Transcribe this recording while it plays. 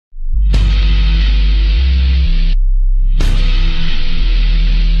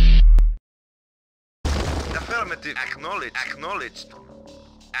Affirmative. Acknowledged. Acknowledged.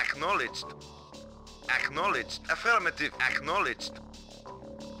 Acknowledged. Acknowledged. Affirmative. Acknowledged.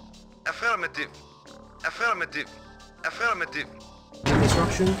 Affirmative. Affirmative. Affirmative.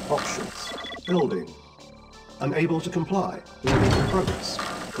 Construction options. Building. Unable to comply. Building in progress.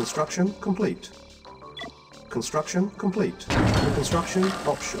 Construction complete. Construction complete. New construction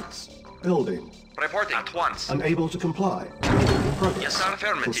options. Building. Reporting at once. Unable to comply. Building in progress. Yes, sir.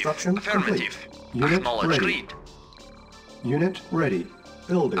 Affirmative. Construction Affirmative. complete. Unit Acknowledged. ready. Agreed. Unit ready.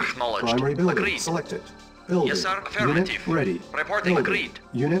 Building. Acknowledged. Primary building Agreed. selected. Building. Yes, sir. Affirmative. Unit ready. Reporting. Building. Agreed.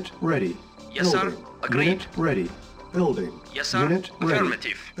 Unit ready. Yes, sir. Building. Agreed. Unit ready. Building. Yes, sir. Unit ready.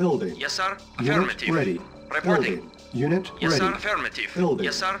 Affirmative. Building. Yes, sir. Unit Affirmative. ready. Reporting. Building. Unit Yes, ready. sir. Affirmative. Building.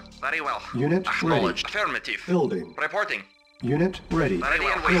 Yes, sir. Very well. Unit Acknowledged. ready. Affirmative. Building. Reporting. Unit ready. Very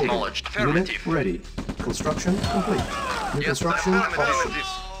well. Building. Acknowledged. Affirmative. Unit ready. Construction complete. New Yes, construction affirmative. options.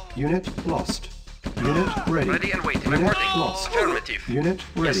 Unit lost. Unit ready. Ready and waiting. Unit Reporting. lost. Affirmative. Unit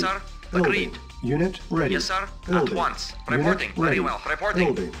ready. Yes, sir. Building. Agreed. Unit ready. Yes, sir. Building. At once. Unit Reporting. Very ready. well. Reporting.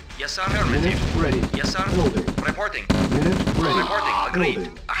 Building. Yes, sir. Unit Affirmative. ready. Yes, sir. Building. Reporting. Unit ready. Reporting. Agreed.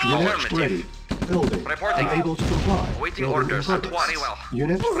 Building. Unit Affirmative. ready. Building. Reporting. Unable to comply. Waiting Building orders. in At progress. very well.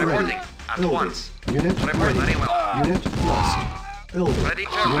 Unit Reporting. ready. At Building. once. Unit Report ready. very well. Unit lost. Building. Ready,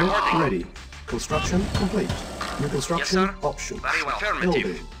 sir. Unit Reporting. ready. Construction complete. New construction sir. options. Very well. Affirmative.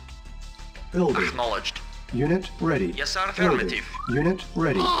 Building. Building. Acknowledged. Unit ready. Yes, sir. Building. Affirmative. Unit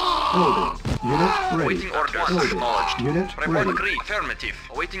ready. Building. Unit ready. Waiting orders. Building. Acknowledged. Unit Report ready. agreed. Affirmative.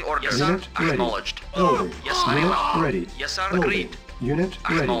 Waiting orders. Unit Yes, sir. ready. Acknowledged. Building. Yes, very Unit well. ready. Yes, sir. Building. Agreed. Unit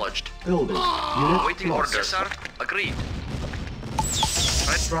ready. Acknowledged. Building. Unit Waiting lost. orders. Yes, sir. Agreed.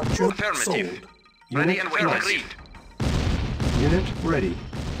 Structure Affirmative. sold. Ready Unit and waiting. lost. Agreed. Unit ready.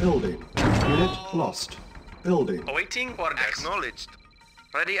 Building. Unit lost. Building. Awaiting orders. Acknowledged.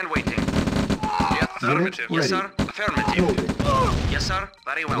 Ready and waiting. Unit Affirmative. Yes, sir. ready. Affirmative. Building. Yes, sir.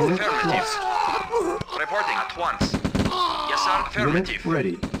 Very well. Unit Affirmative. lost. Reporting at once. Yes, sir. Unit Affirmative.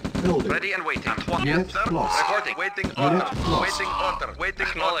 ready. Building. Ready and waiting. At once. Unit lost. Reporting. Waiting Unit order. lost. Waiting order. Waiting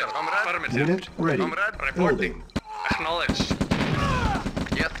order. Comrade. Affirmative. Unit ready. Comrade. Building. Acknowledged.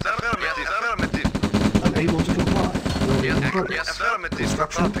 Yes, sir. Affirmative. Affirmative. Unable to comply. Building in Yes, progress. affirmative.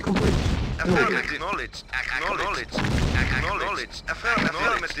 Construction complete. Building. Acknowledged. Acknowledged. Acknowledged.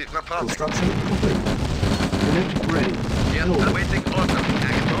 Affirmative. Construction complete. Unit ready. Yes, Building. waiting order.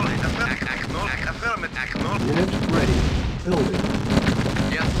 Acknowledged. Acknowledged. Affirmative. Acknowledged. Unit ready. Building.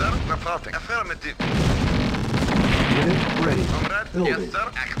 Yes, sir. Affirmative. Unit ready. Comrade. Building. Yes, sir.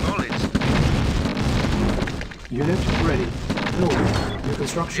 Acknowledged. Unit ready. Building. New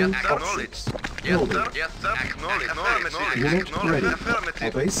construction Yes, options. acknowledged. Yes, Building. sir. Yes, sir. Acknowledged. Affirmative. Unit ready. Our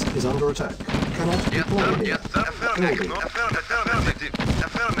Affirmative. base is under attack. Cannot Yes, deploy sir. here. Yes, sir. Building. Affirmative.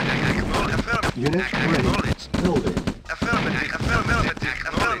 Affirmative. Acknowledged. Affirmative. Unit ready. Acknowledged. Building. Affirmative. Affirmative. Affirmative.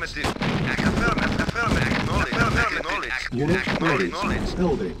 Affirmative. Affirmative. Acknowledged. Unit ready. Acknowledged.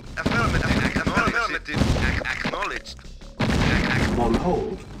 Building. Affirmative. Affirmative. Acknowledged. On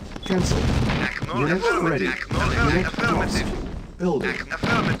hold. Cancel. Acknowledged. Unit ready. Acknowledged. Unit lost. Affirmative. Building.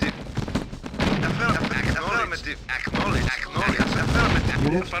 Affirmative. Affirmative. Acknowledged. Acknowledged. Affirmative.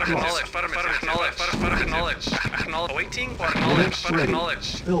 Unit lost. Acknowledge. Waiting. Unit ready.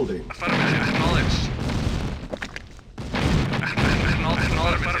 Building.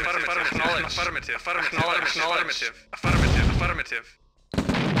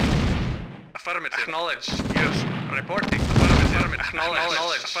 Acknowledge. Yes. Reporting. Affirmative.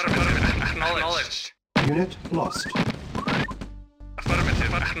 Acknowledge. Unit lost.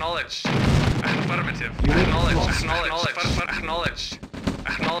 Affirmative. Acknowledge. Affirmative. Unit Acknowledge. lost. Acknowledge. Acknowledge.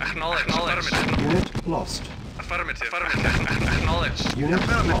 Unit lost. Affirmative. Acknowledge. Unit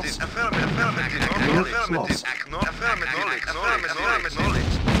lost. Affirmative. Unit lost.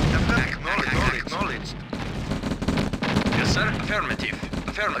 Acknowledged. Yes, sir. Affirmative.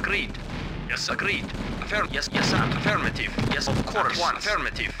 Agreed. Yes, agreed. Yes, sir. Affirmative. Yes, of course. One.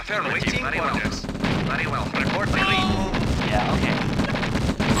 Affirmative. Waiting. Very well. Very well. Report. Agreed. Yeah, okay.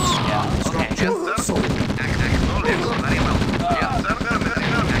 Yeah, okay. Structure sold. Acknowledged. Very well.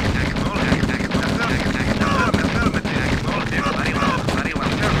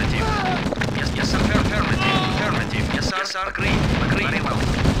 Yes, sir. Yes, sir. Agreed. Very well.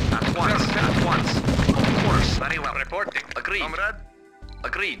 At once. Of course. Very well. Reporting. Agreed. Comrade.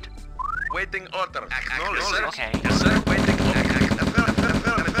 Agreed. Waiting order. Acknowledged. Yes, sir. Okay. Yes, sir. Waiting order.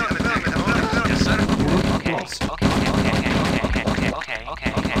 Yes, sir. Okay. Lost. Okay.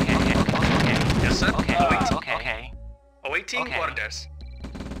 Yes, sir. Okay. Awaiting Okay. orders.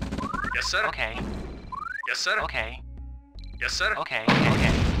 Yes, sir. Okay. Yes, sir. Okay. Yes, sir. Okay.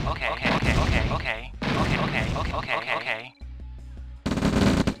 Okay.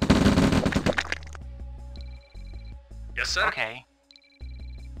 Yes, sir. Okay.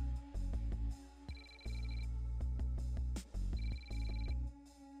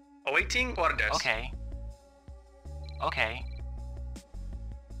 Awaiting orders. Okay. Okay.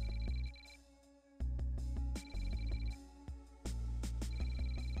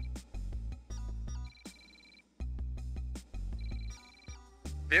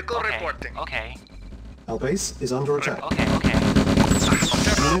 Vehicle Okay. reporting. Okay. Our base is under attack. Okay.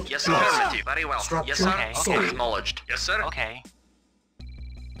 Unit Yes, lost. affirmative. Very well. Structure Yes, sir. sold. Acknowledged. Yes, sir. Okay.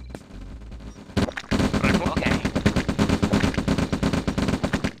 Report. Okay.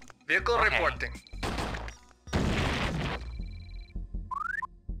 Vehicle Okay. reporting.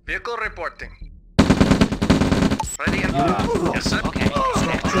 Vehicle reporting. Ready and Unit lost. Yes, sir. Okay.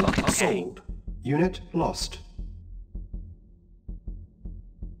 Structure Okay. sold. Unit lost.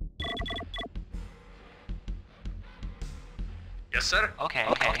 Yes, sir. Okay.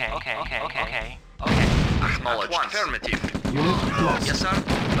 Okay. Acknowledged. Affirmative. Unit lost. Yes, sir.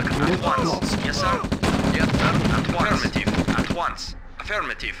 Unit At once. lost. Yes, sir. Yes, sir. At once. Affirmative. At once.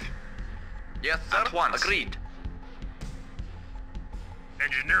 Affirmative. Yes, sir. At once. Agreed.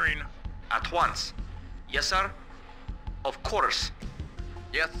 Engineering. At once. Yes, sir. Of course.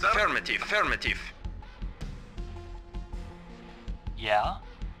 Yes, sir. Affirmative. Affirmative. Yeah.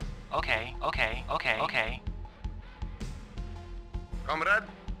 Okay. Comrade.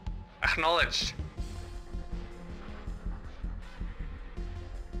 Acknowledged.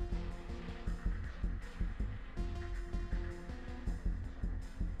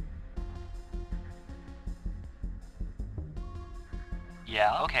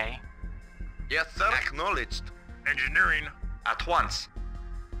 Yeah. Okay. Yes, sir. Acknowledged. Engineering. At once.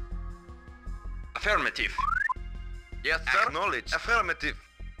 Affirmative. Yes, sir. Acknowledged. Affirmative.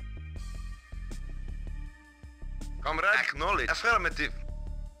 Comrade. Acknowledged. Affirmative.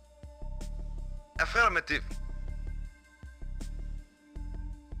 Affirmative.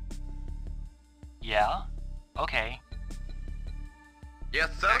 Yeah. Okay. Yes,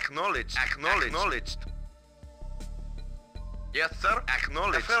 sir. Acknowledged. Acknowledged. Yes, sir.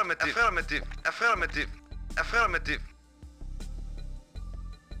 Acknowledged. Affirmative. Affirmative. Affirmative. Affirmative.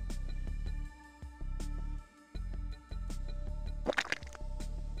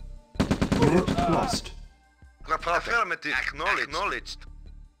 Unit lost. Affirmative. Acknowledged.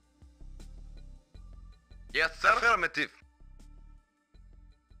 Yes, sir. Affirmative.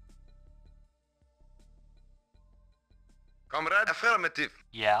 Comrade. Affirmative.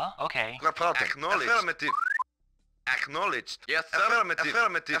 Yeah. Okay. Acknowledged. Affirmative. Acknowledged. Yes, sir. Affirmative.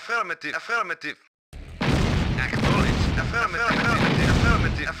 Affirmative. Affirmative. Affirmative. Acknowledged. Affirmative.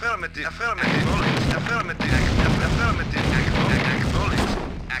 Affirmative. Affirmative. Affirmative. Acknowledged. Affirmative. Affirmative. Acknowledged.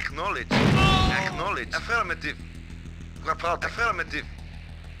 Acknowledged. Acknowledged. Affirmative. Affirmative.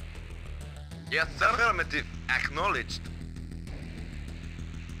 Yes, sir. Affirmative. Acknowledged.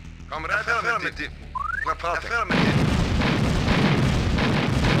 Comrade. Affirmative. Affirmative.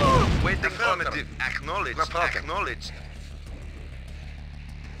 Waiting. Affirmative. Acknowledged. Acknowledged.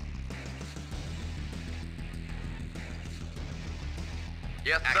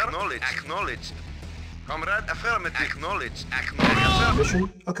 Yes, sir. Acknowledged. Acknowledged. Comrade. Affirmative. Acknowledged. Acknowledged.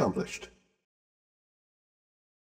 Mission accomplished.